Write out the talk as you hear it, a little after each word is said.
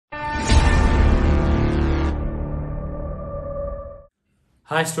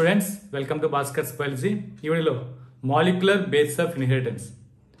Hi students, welcome to Bhaskar's Biology. ఈ వీడియోలో molecular base of inheritance.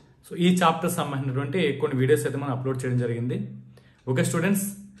 So ఈ chapter సంబంధించినటువంటి కొన్ని వీడియోస్ అయితే మనం అప్లోడ్ చేయడం జరిగింది. Okay students,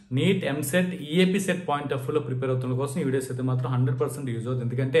 NEET EAMCET EAPCET point of వ్యూలో ప్రిపేర్ అవుతున్న కోసం ఈ వీడియోస్ అయితే మాత్రం 100% యూజ్ అవుతుంది.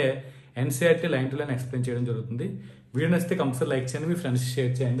 ఎందుకంటే NCERT line to line explain చేయడం జరుగుతుంది. వీడియో నచ్చితే కంపల్సరీ లైక్ చేయండి, మీ ఫ్రెండ్స్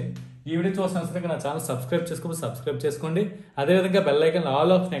షేర్ చేయండి. ఈ వీడియో చూసిన నా ఛానల్ సబ్స్క్రైబ్ చేసుకోండి. అదేవిధంగా bell icon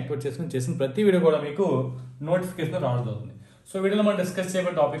all option activate చేసుకుని చేసిన ప్రతి వీడియో కూడా మీకు నోటిఫికేషన్ రావడం జరుగుతుంది. సో వీడియోలో మనం డిస్కస్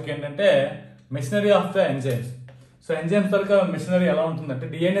చేయబోయే టాపిక్ ఏంటంటే machinery of the enzymes. So enzymes taluka machinery ఎలా ఉంటుందంటే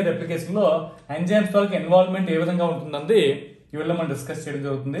డిఎన్ఏ రెప్లికేషన్ లో ఎంజైమ్స్ తాలూకా ఇన్వాల్వ్మెంట్ ఏ విధంగా ఉంటుందంది ఈ వీడియోలో మనం డిస్కస్ చేయడం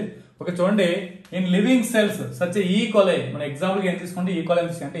జరుగుతుంది. ఓకే చూడండి, ఇన్ లివింగ్ సెల్స్ సచ్ ఈ కొలై, మన ఎగ్జాంపుల్ ఏం తీసుకుంటే ఈ కొలై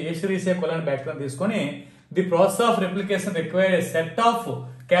అంటే ఏషిరీషియా కొలై బ్యాక్టీరియా తీసుకొని the process of replication required A set of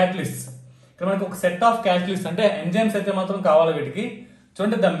catalyst. ఇక్కడ మనకి ఒక సెట్ ఆఫ్ క్యాటలిస్ట్ అంటే ఎంజైమ్స్ అయితే మాత్రం కావాలి వీటికి.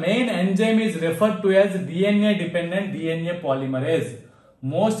 చూడండి, the main enzyme is referred to as DNA dependent DNA polymerase.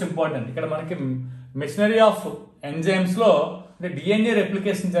 Most important ఇక్కడ మనకి మెషినరీ ఆఫ్ ఎంజైమ్స్ లో అంటే డిఎన్ఏ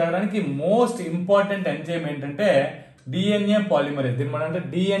రెప్లికేషన్ జరగడానికి మోస్ట్ ఇంపార్టెంట్ ఎంజైమ్ ఏంటంటే డిఎన్ఏ పాలిమరేజ్. దీని మనం అంటే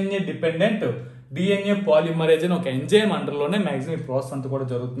డిఎన్ఏ డిపెండెంట్ డిఎన్ఏ పాలిమరేజ్ అని ఒక ఎంజైమ్ అండర్లోనే మ్యాక్సిమం ఈ ప్రాసెస్ అంతా కూడా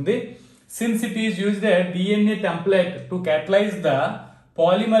జరుగుతుంది. Since it is used A DNA template to catalyse the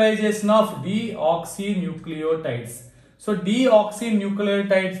polymerisation of డిఆక్సీన్యూక్లియోటైడ్స్. So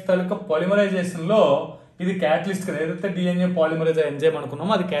డిఆక్సీన్యూక్లియోటైడ్స్ taluka polymerisation లో ఇది క్యాటలిస్ట్ కింద, ఏదైతే డిఎన్ఏ పాలిమరేజ్ ఎంజైమ్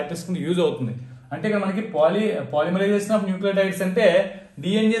అనుకున్నామో అది క్యాటలిస్ట్ కింద యూజ్ అవుతుంది. అంటే ఇక్కడ మనకి పాలిమరైజేషన్ ఆఫ్ న్యూక్లియోటైడ్స్ అంటే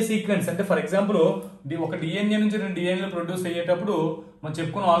డిఎన్ఏ సీక్వెన్స్ అంటే ఫర్ ఎగ్జాంపుల్ ఒక డిఎన్ఏ నుంచి రెండు డిఎన్ఏ ప్రొడ్యూస్ అయ్యేటప్పుడు మనం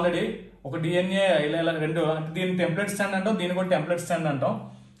చెప్పుకున్నాం ఆల్రెడీ. ఒక డిఎన్ఏ ఇలా రెండు అంటే దీన్ని టెంప్లెట్ స్టాండ్ అంటాం, దీన్ని కూడా టెంప్లెట్ స్టాండ్ అంటాం.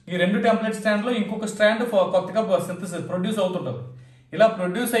 ఈ రెండు టెంప్లెట్ స్టాండ్ లో ఇంకొక స్టాండ్ కొత్తగా సింథసిస్ ప్రొడ్యూస్ అవుతుంటారు. ఇలా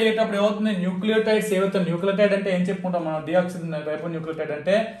ప్రొడ్యూస్ అయ్యేటప్పుడు ఏమవుతుంది, న్యూక్లియోటైడ్స్ ఏవైతే, న్యూక్లియోటైడ్ అంటే ఏం చెప్పుకుంటాం మనం, డిఆక్సీ రైబో న్యూక్లియోటైడ్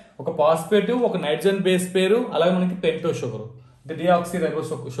అంటే ఒక పాస్పేట్, ఒక నైట్రోజన్ బేస్ పేరు, అలాగే మనకి పెంటో షుగర్ అంటే డిఆక్సీ రైబో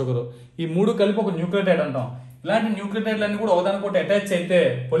షుగర్, ఈ మూడు కలిపి ఒక న్యూక్లియోటైడ్ అంటాం. ఇలాంటి న్యూక్లియోటైడ్లు అన్ని కూడా ఒకదానికొకటి అటాచ్ అయితే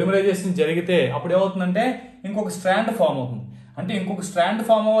పొలిమరైజేషన్ జరిగితే అప్పుడు ఏమవుతుందంటే ఇంకొక స్ట్రాండ్ ఫామ్ అవుతుంది. అంటే ఇంకొక స్ట్రాండ్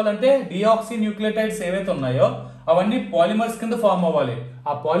ఫామ్ అవ్వాలంటే డిఆక్సీ న్యూక్లియోటైడ్స్ ఏవైతే ఉన్నాయో అవన్నీ పాలిమర్స్ కింద ఫామ్ అవ్వాలి.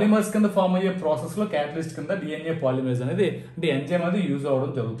 ఆ పాలిమర్స్ కింద ఫామ్ అయ్యే ప్రాసెస్ లో క్యాటలిస్ట్ కింద డిఎన్ఏ పాలిమరేజ్ అనేది అంటే ఎంజైమ్ అనేది యూజ్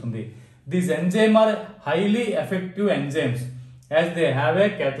అవ్వడం జరుగుతుంది. These enzyme are highly effective enzymes as they have a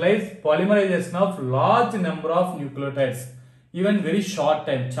catalyse polymerisation of large number of nucleotides even very short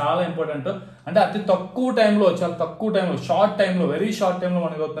time. చాలా ఇంపార్టెంట్, అంటే అతి తక్కువ టైంలో, చాలా తక్కువ టైంలో, షార్ట్ టైంలో, వెరీ షార్ట్ టైంలో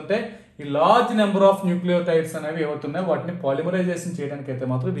మనకి అవుతుంటే ఈ లార్జ్ నెంబర్ ఆఫ్ న్యూక్లియోటైడ్స్ అనేవి ఏమవుతున్నాయి వాటిని పాలిమరైజేషన్ చేయడానికి అయితే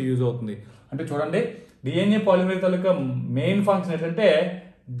మాత్రం ఇది యూజ్ అవుతుంది. అంటే చూడండి, డిఎన్ఏ పాలిమరేజ్ తాలూకా మెయిన్ ఫంక్షన్ ఏంటంటే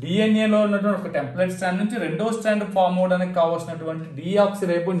డిఎన్ఏలో ఉన్నటువంటి ఒక టెంప్లెట్ స్టాండ్ నుంచి రెండో స్టాండ్ ఫామ్ అవడానికి కావాల్సినటువంటి డిఆక్సీ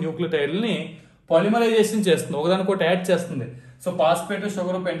రైబో న్యూక్లియోటైడ్లని పాలిమరైజేషన్ చేస్తుంది, ఒకదానికొకటి యాడ్ చేస్తుంది. సో పాస్పేట్,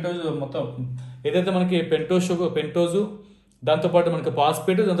 షుగర్, పెంటోజ్ మొత్తం ఏదైతే మనకి పెంటోజు దాంతోపాటు మనకి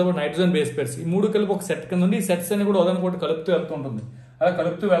పాస్పేట్, దాంతోపాటు నైట్రోజన్ బేస్ పేర్స్, ఈ మూడు కలిపి ఒక సెట్ కింద ఉంది. ఈ సెట్స్ అన్ని కూడా ఒకదానికొకటి కలుపుతూ వెళ్తూ ఉంటుంది. అలా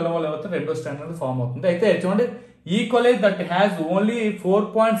కలుపుతూ వెళ్ళడం వల్ల ఏమైతే రెండో స్టాండ్ అనేది ఫామ్ అవుతుంది. అయితే చూడండి, equalise that has only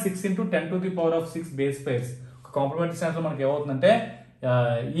 4.6 × 10⁶ base pairs. ఒక కాంప్లిమెంటరీ స్టాండ్ లో మనకి ఏమవుతుందంటే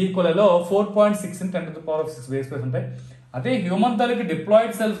ఈక్వలైలో 4.6 × 10⁶ బేస్ పేర్స్ ఉంటాయి. అదే హ్యూమన్ తాలూకు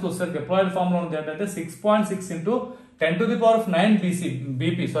డిప్లాయిడ్ సెల్స్ కి వస్తే డిప్లాయిడ్ ఫామ్ లో ఉంది ఏంటంటే 6.6 × 10⁹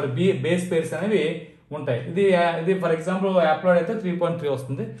 బేస్ పేర్స్ అనేవి ఉంటాయి. ఇది ఫర్ ఎగ్జాంపుల్ అప్లాయిడ్ అయితే 3.3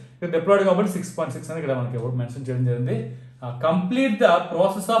 వస్తుంది, డిప్లాయిడ్ కాబట్టి 6.6 అని ఇక్కడ మనకి మెన్షన్ చేయడం జరిగింది. Complete the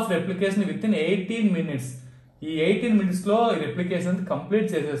process of replication with in 18 minutes. ఈ 18 minutes లో రెప్లికేషన్ కంప్లీట్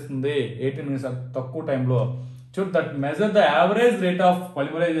చేసేస్తుంది. 18 minutes తక్కువ టైంలో. చూడు, that measure the average rate of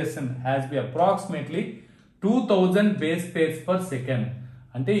polymerisation has be approximately 2000 base pairs per second.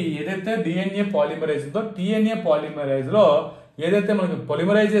 అంటే ఏదైతే డిఎన్ఏ పాలిమరైజ్ ఉందో టిఎన్ఏ పాలిమరైజ్ లో ఏదైతే మనకి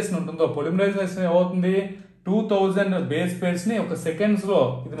పొలిమరైజేషన్ ఉంటుందో పొలిమరైజేషన్ ఏమవుతుంది 2000 బేస్ పేర్స్ ని ఒక సెకండ్స్ లో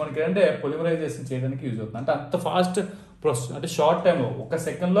ఇది మనకి ఏంటంటే పొలిమరైజేషన్ చేయడానికి యూజ్ అవుతుంది. అంటే అంత ఫాస్ట్ ప్రాసెస్, అంటే షార్ట్ టైంలో ఒక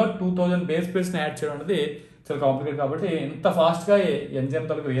సెకండ్ లో 2000 బేస్ పేర్స్ ని యాడ్ చేయడం అనేది చాలా కాంప్లికేట్. కాబట్టి ఇంత ఫాస్ట్ గా ఎంజైమ్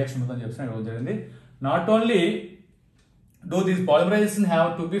తాలూకు రియాక్షన్ ఉంటుందని చెప్పి ఇవ్వడం జరిగింది. Not only do this polymerisation have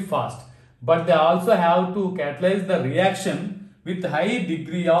to be fast, but they also have to catalyse the reaction with high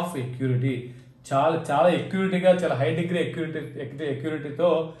degree of ఎక్యూరిటీ. చాలా ఎక్యూరిటీగా, చాలా హై డిగ్రీ ఎక్యూరిటీతో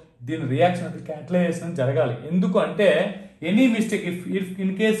దీని రియాక్షన్ అది క్యాటలైజేషన్ జరగాలి. ఎందుకు అంటే any mistake if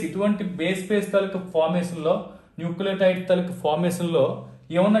in case ఇటువంటి బేస్ పేస్ తాలూకు formation లో, న్యూక్లియోటైడ్ తాలూకు ఫార్మేషన్ లో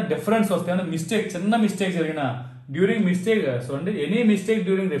ఏమన్నా డిఫరెన్స్ వస్తే, ఏమన్నా మిస్టేక్, చిన్న మిస్టేక్ జరిగిన డ్యూరింగ్ మిస్టేక్, సో అంటే any mistake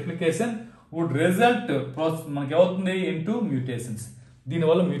during replication would result మనకి ఏమవుతుంది ఇంటూ మ్యూటేషన్స్.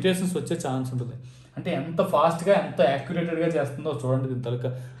 దీనివల్ల మ్యూటేషన్స్ వచ్చే ఛాన్స్ ఉంటుంది. అంటే ఎంత ఫాస్ట్గా ఎంత యాక్యురేటెడ్గా చేస్తుందో చూడండి దీని తలక.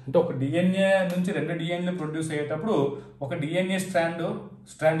 అంటే ఒక డిఎన్ఏ నుంచి 2 డిఎన్ఏ ప్రొడ్యూస్ అయ్యేటప్పుడు ఒక డిఎన్ఏ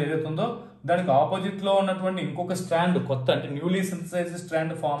స్ట్రాండ్ ఏదైతుందో దానికి ఆపోజిట్లో ఉన్నటువంటి ఇంకొక స్ట్రాండ్ కొత్త అంటే న్యూలీ సింథసైజ్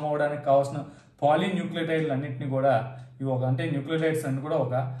స్ట్రాండ్ ఫామ్ అవ్వడానికి కావాల్సిన పాలీన్యూక్లియోటైడ్లు అన్నింటినీ కూడా ఇవి అంటే న్యూక్లియోటైడ్స్ అన్ని కూడా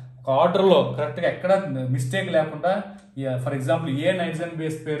ఒక ఆర్డర్లో కరెక్ట్గా ఎక్కడ మిస్టేక్ లేకుండా, for example A nitrogen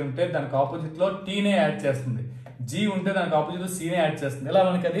base పేరు ఉంటే దానికి ఆపోజిట్లో టీనే యాడ్ చేస్తుంది, జీ ఉంటే దానికి ఆపోజిట్లో సీనే యాడ్ చేస్తుంది. ఇలా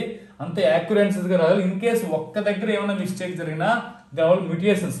మనకి అది అంత యాక్యురెన్సీగా రావాలి. ఇన్ కేసు ఒక్క దగ్గర ఏమైనా మిస్టేక్ జరిగినా దానివల్ల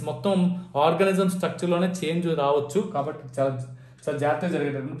మ్యూటేషన్స్ మొత్తం ఆర్గానిజం స్ట్రక్చర్లోనే చేంజ్ రావచ్చు. కాబట్టి చాలా చాలా జాగ్రత్తగా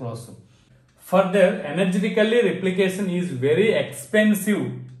జరిగేటటువంటి process. Further ఎనర్జెటికల్లీ replication is very expensive.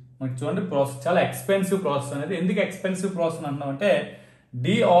 మనకి చూడండి ప్రాసెస్ చాలా ఎక్స్పెన్సివ్ ప్రాసెస్ అనేది. ఎందుకు expensive process అంటున్నామంటే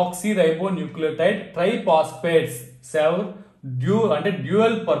డిఆక్సిరైబోన్యూక్లియోటైడ్ ట్రైఫాస్ఫేట్స్ save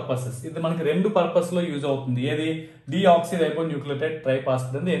dual purposes. ఇది మనకి 2 పర్పస్ లో యూజ్ అవుతుంది. ఏది డిఆక్సిరైబోన్యూక్లియోటైడ్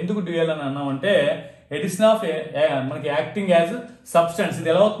ట్రైఫాస్ఫేట్ అంటే ఎందుకు డ్యూయల్ అని అన్నామంటే ఎడిషన్ ఆఫ్ మనకి యాక్టింగ్ యాజ్ సబ్స్టెన్స్. ఇది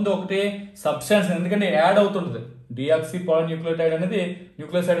ఎలా అవుతుంది, ఒకటి సబ్స్టెన్స్ ఎందుకంటే యాడ్ అవుతుంటది. డిఆక్సిపోన్యూక్లియోటైడ్ అనేది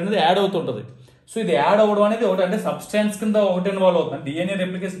న్యూక్లియోసైడ్ అనేది యాడ్ అవుతుంటది. సో ఇది యాడ్ అవ్వడం అనేది ఒకటి అంటే సబ్స్టెన్స్ కింద ఒకటి ఇన్వాల్వ్ అవుతుంది. డిఎన్ఏ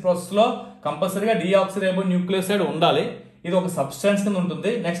రెప్లికేషన్ ప్రాసెస్ లో కంపల్సరీగా డిఆక్సిరైబోన్యూక్లియోసైడ్ ఉండాలి. ఇది ఒక సబ్స్టెన్స్ కింద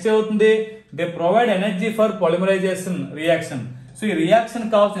ఉంటుంది. నెక్స్ట్ ఏమవుతుంది, they provide energy for polymerisation reaction. So ఈ రియాక్షన్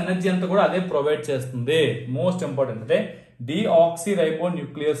కావాల్సిన ఎనర్జీ అంతా కూడా అదే ప్రొవైడ్ చేస్తుంది. మోస్ట్ ఇంపార్టెంట్ అంటే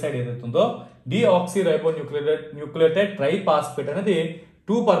డిఆక్సిరైబోన్యూక్లియోసైడ్ ఏదైతుందో డిఆక్సిరైబోన్యూక్లియోటైడ్ ట్రైఫాస్ఫేట్ అనేది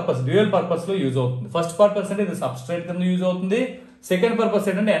 2 పర్పస్ డ్యూయల్ పర్పస్ లో యూజ్ అవుతుంది. ఫస్ట్ పర్పస్ అంటే ఇది సబ్స్ట్రేట్ కింద యూజ్ అవుతుంది. సెకండ్ పర్పస్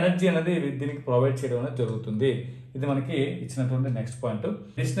ఏంటంటే ఎనర్జీ అనేది దీనికి ప్రొవైడ్ చేయడం అనేది జరుగుతుంది. ఇది మనకి ఇచ్చినటువంటి next point.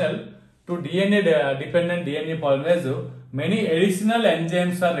 Additional to DNA dependent DNA polymerase many additional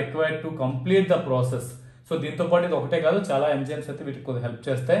enzymes are required to complete the process. So దీంతో పాటు ఇది ఒకటే కాదు, చాలా ఎంజైమ్స్ అయితే వీటికి కొద్దిగా హెల్ప్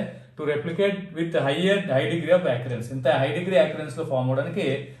చేస్తాయి to replicate with high degree of యాక్యురెన్స్. ఇంత హై డిగ్రీ యాక్యురెన్స్ లో ఫామ్ అవడానికి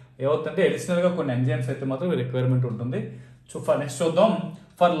ఏమవుతుందంటే అడిషనల్ గా కొన్ని ఎంజైమ్స్ అయితే మాత్రం రిక్వైర్మెంట్ ఉంటుంది. సో నెక్స్ట్ చూద్దాం.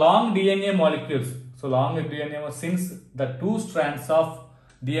 For long DNA molecules, so long DNA since the 2 strands of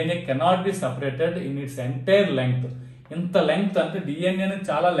DNA cannot be separated in it's entire length. ఇంత లెంగ్త్ అంటే డిఎన్ఏ అనేది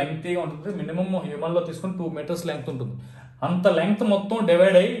చాలా లెంగ్తీగా ఉంటుంది. మినిమం హ్యూమన్ లో తీసుకుని 2 meters లెంగ్త్ ఉంటుంది. అంత లెంగ్త్ మొత్తం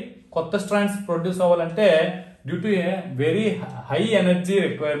డివైడ్ అయ్యి కొత్త స్ట్రాండ్స్ ప్రొడ్యూస్ అవ్వాలంటే due to very high energy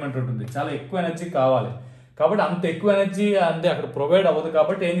requirement ఉంటుంది. చాలా ఎక్కువ ఎనర్జీ కావాలి. కాబట్టి అంత ఎక్కువ ఎనర్జీ అంటే అక్కడ ప్రొవైడ్ అవ్వదు.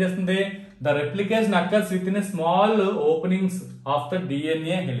 కాబట్టి ఏం చేస్తుంది, the replication occurs with in small openings of the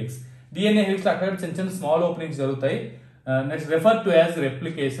DNA helix. DNA helix అక్కడ చిన్న చిన్న స్మాల్ ఓపెనింగ్స్ జరుగుతాయి. Next refer to as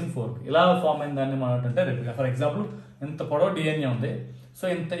replication fork. ఇలా ఫామ్ అయిన దాన్ని మనం అంటే రెప్లికా. ఫర్ ఎగ్జాంపుల్ ఇంత పొడవు డిఎన్ఏ ఉంది. సో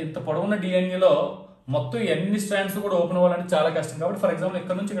ఇంత పొడవున్న డిఎన్ఏలో మొత్తం ఎన్ని స్ట్రాండ్స్ కూడా ఓపెన్ అవ్వాలంటే చాలా కష్టం. కాబట్టి ఫర్ ఎగ్జాంపుల్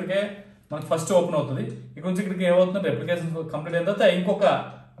ఇక్కడ నుంచి ఇక్కడికే మనకి ఫస్ట్ ఓపెన్ అవుతుంది. ఇక్కడ నుంచి ఇక్కడికి ఏమవుతుంది, రెప్లికేషన్ కంప్లీట్ అయిన తర్వాత ఇంకొక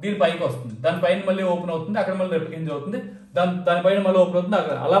దీని పైకి వస్తుంది, దానిపైన మళ్ళీ ఓపెన్ అవుతుంది, అక్కడ మళ్ళీ రెప్లికేషన్ అవుతుంది, దానిపైన మళ్ళీ ఓపెన్ అవుతుంది.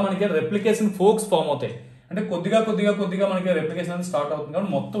 అలా మనకి రెప్లికేషన్ ఫోర్క్స్ ఫామ్ అవుతాయి. అంటే కొద్దిగా మనకి రెప్లికేషన్ అనేది స్టార్ట్ అవుతుంది.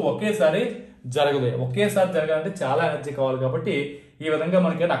 కాబట్టి మొత్తం ఒకేసారి జరగదు. ఒకేసారి జరగాలంటే చాలా ఎనర్జీ కావాలి. కాబట్టి ఈ విధంగా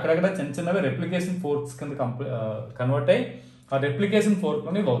మనకి అక్కడక్కడ చిన్నవి రెప్లికేషన్ ఫోర్క్స్ కింద కన్వర్ట్ అయ్యి ఆ రెప్లికేషన్ ఫోర్క్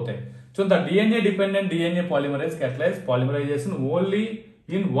అనేవి అవుతాయి. So the DNA dependent DNA polymerise catalyse polymerisation only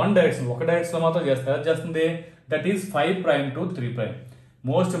in one direction, ఒక డైరెక్షన్ లో మాత్రం చేస్తారు. అది చేస్తుంది that is 5' to 3'.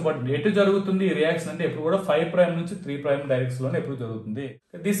 Most important ఎటు జరుగుతుంది ఈ రియాక్షన్ అంటే ఎప్పుడు కూడా 5' నుంచి 3' డైరెక్షన్ లోనే ఎప్పుడు జరుగుతుంది.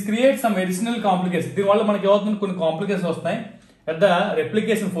 This create some additional complication. దీని వల్ల మనకి ఏమవుతుంది, కొన్ని కాంప్లికేషన్ వస్తాయి అట్ ద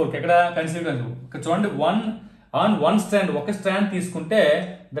రెప్లికేషన్ ఫోర్క్. ఎక్కడ కన్సిడర్ ఇక్కడ చూడండి, వన్ స్ట్రాండ్ ఒక స్ట్రాండ్ తీసుకుంటే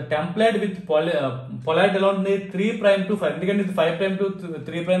ద టెంప్లేట్ విత్ పొలారిటీ ఎలా ఉంటుంది 3' to 5. ఎందుకంటే ఇది 5' to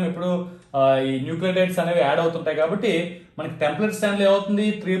 3' ఇప్పుడు ఈ న్యూక్లియోటైడ్స్ అనేవి యాడ్ అవుతుంటాయి. కాబట్టి మనకి టెంప్లేట్ స్ట్రాండ్ లో ఏమవుతుంది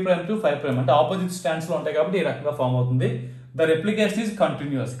 3' to 5' అంటే ఆపోజిట్ స్ట్రాండ్స్ లో ఉంటాయి. కాబట్టి ఈ రకంగా ఫామ్ అవుతుంది. The replication is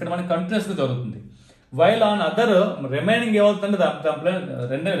continuous. ఇక్కడ మనకి కంటిన్యూస్ గా జరుగుతుంది. వైల్ ఆన్ అదర్ రిమైనింగ్ ఏమవుతుంది,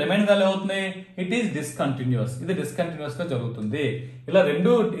 రిమైనింగ్ దానిలో ఏమవుతుంది, ఇట్ ఈస్ డిస్కంటిన్యూస్. ఇది డిస్కంటిన్యూస్ గా జరుగుతుంది. ఇలా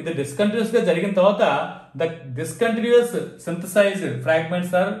ఇది డిస్కంటిన్యూస్ గా జరిగిన తర్వాత the discontinuous synthesised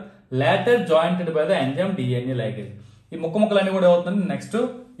fragments or later jointed by the enzyme DNA ligase. ఈ ముక్కలన్నీ కూడా ఏమవుతుంది నెక్స్ట్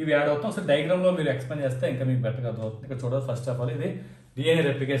ఇవి యాడ్ అవుతాం. సో డయాగ్రామ్ లో మీరు ఎక్స్ప్లెయిన్ చేస్తే ఇంకా మీకు బెటర్ గా అవుతుంది. ఇక్కడ చూడాలి ఫస్ట్ ఆఫ్ ఆల్ ఇది డిఎన్ఏ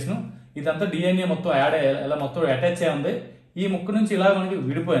రెప్లికేషన్. ఇదంతా డిఎన్ఏ మొత్తం యాడ్ ఇలా మొత్తం అటాచ్ అయి ఉంది. ఈ ముక్క నుంచి ఇలా మనకి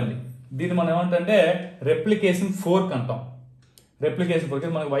విడిపోయింది. దీన్ని మనం ఏమంటే రెప్లికేషన్ ఫోర్క్ అంటాం. రెప్లికేషన్ ఫోర్క్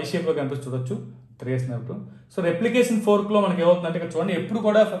మనకి వై షేప్ లో కనిపిస్తుండొచ్చు 3 సో రెప్లికేషన్ ఫోర్క్ లో మనకి ఏమవుతుందంటే ఇక్కడ చూడండి, ఎప్పుడు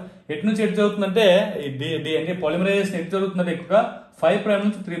కూడా ఎటు నుంచి ఎటు జరుగుతుందంటే డిఎన్ఏ పాలిమరైజేషన్ ఎటు జరుగుతుందంటే ఎక్కువగా 5'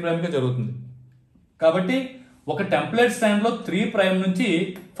 నుంచి 3' గా జరుగుతుంది. కాబట్టి ఒక టెంప్లేట్ స్ట్రాండ్ లో 3' నుంచి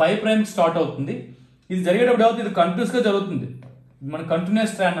 5' స్టార్ట్ అవుతుంది. ఇది జరిగేటప్పుడు ఏమవుతుంది, ఇది కంటిన్యూస్ గా జరుగుతుంది. మనం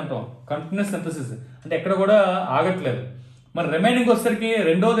కంటిన్యూస్ స్ట్రాండ్ అంటాం, కంటిన్యూస్ సింథసిస్ అంటే ఎక్కడ కూడా ఆగట్లేదు. మరి రిమైనింగ్ వచ్చేసరికి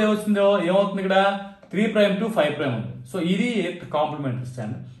రెండోది ఏమవుతుంది ఇక్కడ 3' to 5' ఉంది. సో ఇది complementary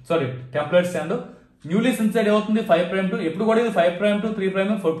strand, sorry template strand. Newly సింథసైడ్ ఏమవుతుంది 5' ఎప్పుడు కూడా ఇది 5'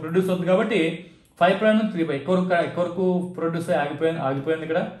 3' ప్రొడ్యూస్ అవుతుంది కాబట్టి 5' 3' ఎక్కువ ప్రొడ్యూస్ ఆగిపోయింది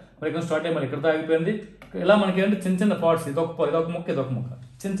ఇక్కడ, మరి ఇక్కడ స్టార్ట్ అయ్యి మరి ఇక్కడతో ఆగిపోయింది. ఇలా మనకి ఏంటంటే చిన్న చిన్న పార్ట్స్ ఇదొక ముక్క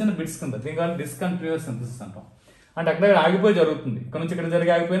చిన్న చిన్న బిట్స్ కింద దీని డిస్కంటిన్యూస్ సింథసిస్ అంటాం. అంటే అక్కడ ఆగిపోయి జరుగుతుంది, ఇక్కడ నుంచి ఇక్కడ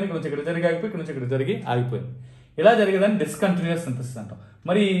జరిగి ఆగిపోయింది, ఇక్కడ నుంచి ఇక్కడ జరిగి ఆగిపోయి, ఇక్కడ నుంచి ఇక్కడ జరిగి ఆగిపోయింది. ఇలా జరిగేదాన్ని డిస్కంటిన్యూస్ సింథసిస్ అంటాం.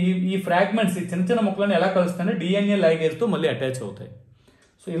 మరి ఈ ఫ్రాగ్మెంట్స్ ఈ చిన్న చిన్న ముక్కలను ఎలా కలుస్తాయంటే డిఎన్ఏ లైగేజ్ తో మళ్ళీ అటాచ్ అవుతాయి.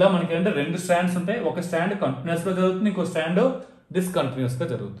 సో ఇలా మనకి ఏంటంటే 2 స్ట్రాండ్స్ ఉంటాయి, ఒక స్ట్రాండ్ కంటిన్యూస్ గా జరుగుతుంది, ఇంకో స్ట్రాండ్ డిస్కంటిన్యూస్ గా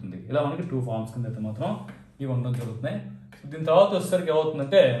జరుగుతుంది. ఇలా మనకి 2 ఫార్మ్స్ కింద అయితే మాత్రం ఇవి ఉండడం జరుగుతున్నాయి. దీని తర్వాత వచ్చేసరికి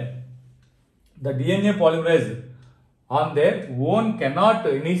ఏమవుతుందంటే the DNA polymerase on their own cannot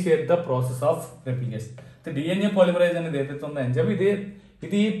initiate the process of replication. DNA polymerase అనేది ఏదైతే ఉందో ఎంజైమ్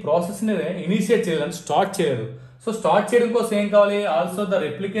ఇది ప్రాసెస్ ని ఇనిషియేట్ చేయాలని స్టార్ట్ చేయలేదు. సో స్టార్ట్ చేయడం కోసం ఏం కావాలి, also the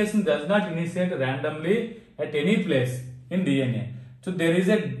replication does not initiate randomly at any place in DNA. So there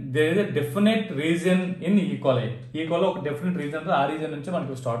is a definite reason in E. coli ఒక డెఫినెట్ రీజన్, ఆ రీజన్ నుంచి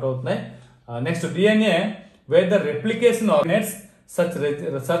మనకు స్టార్ట్ అవుతున్నాయి. Next DNA wear the replication ఆర్గనేట్స్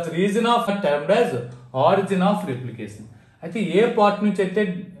such reason of termed as origin of replication. అయితే ఏ part నుంచి అయితే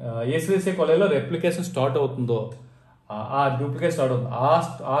ACC కొలైలో replication start అవుతుందో ఆ డూప్లికేట్ స్టార్ట్ అవుతుంది,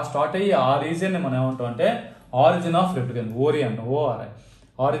 ఆ స్టార్ట్ అయ్యి ఆ రీజన్ మనం ఏమంటాం అంటే ఆరిజిన్ ఆఫ్ రెప్లికేషన్, ఓరి అంటాం, ఓఆర్ఐ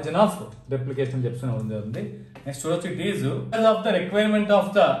ఆరిజిన్ ఆఫ్ రెప్లికేషన్ చెప్తూనే ఉంది. నెక్స్ట్ వచ్చి it is of the requirement of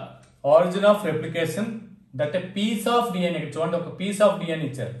the origin of replication that a piece of DNA, చూడండి ఒక పీస్ ఆఫ్ డిఎన్ఏ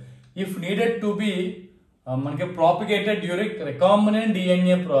ఇచ్చారు, ఇఫ్ నీడెడ్ టు బి మనకి ప్రాపిగేటెడ్ డ్యూరింగ్ రికాంబినెంట్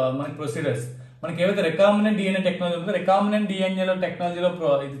డిఎన్ఏ మనకి ప్రొసీడర్స్. మనకి ఏవైతే రికాంబినెంట్ డిఎన్ఏ టెక్నాలజీ ఉంటుందో రికాంబినెంట్ డిఎన్ఏలో టెక్నాలజీలో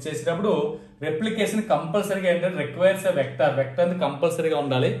ఇది చేసేటప్పుడు రెప్లికేషన్ కంపల్సరీగా ఏంటంటే రిక్వైర్స్ వెక్టర్ కంపల్సరీగా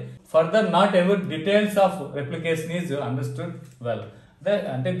ఉండాలి. Further not ever details of replication is understood well.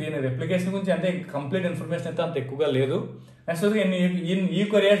 అంటే దీని రెప్లికేషన్ గురించి అంటే కంప్లీట్ ఇన్ఫర్మేషన్ అయితే అంత ఎక్కువగా లేదు. Next in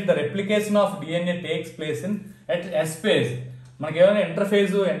eukaryotes the replication of DNA takes place in at yes phase. మనకి ఏమైనా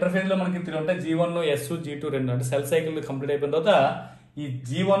ఇంటర్ఫేజ్ లో మనకి 3 ఉంటాయి, G1 S G2 2. అంటే సెల్ సైకిల్ కంప్లీట్ అయిపోయిన తర్వాత ఈ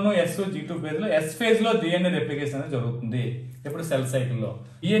G1 S G2 ఫేజ్ లో ఎస్ ఫేజ్ లో డిఎన్ఏ రెప్లికేషన్ అనేది జరుగుతుంది. ఇప్పుడు సెల్ సైకిల్లో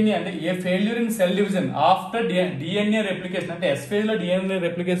డిఎన్ఏ అంటే ఏ failure in cell division after DNA replication, అంటే ఎస్ ఫేజ్ లో డిఎన్ఏ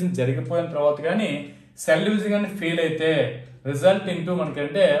రెప్లికేషన్ జరిగిపోయిన తర్వాత కానీ సెల్ డివిజన్ కానీ ఫెయిల్ అయితే రిజల్ట్ ఇంటూ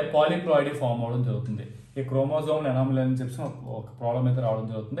మనకంటే పాలిప్లాయిడీ ఫామ్ అవడం జరుగుతుంది. ఈ క్రోమోజోమ్ ఎనామలీ అని చెప్పి ఒక ప్రాబ్లం అయితే రావడం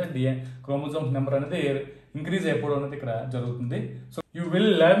జరుగుతుంది. క్రోమోజోమ్ నెంబర్ అనేది ఇంక్రీజ్ అయిపోవడం అనేది ఇక్కడ జరుగుతుంది. So you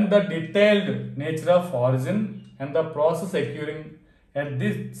will learn the detailed nature of origin and the process అక్యూరింగ్ at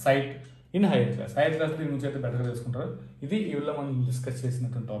this site in higher class దీని నుంచి అయితే బెటర్గా తెలుసుకుంటారు. ఇది ఈ వీడియోలో మనం డిస్కస్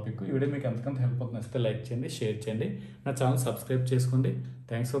చేసినటువంటి టాపిక్. ఈ వీడియో మీకు ఎంతకంత హెల్ప్ అవుతుంది, నచ్చితే లైక్ చేయండి, షేర్ చేయండి, నా ఛానల్ సబ్స్క్రైబ్ చేసుకోండి.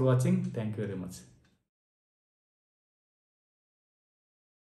 Thanks for watching. Thank you very much.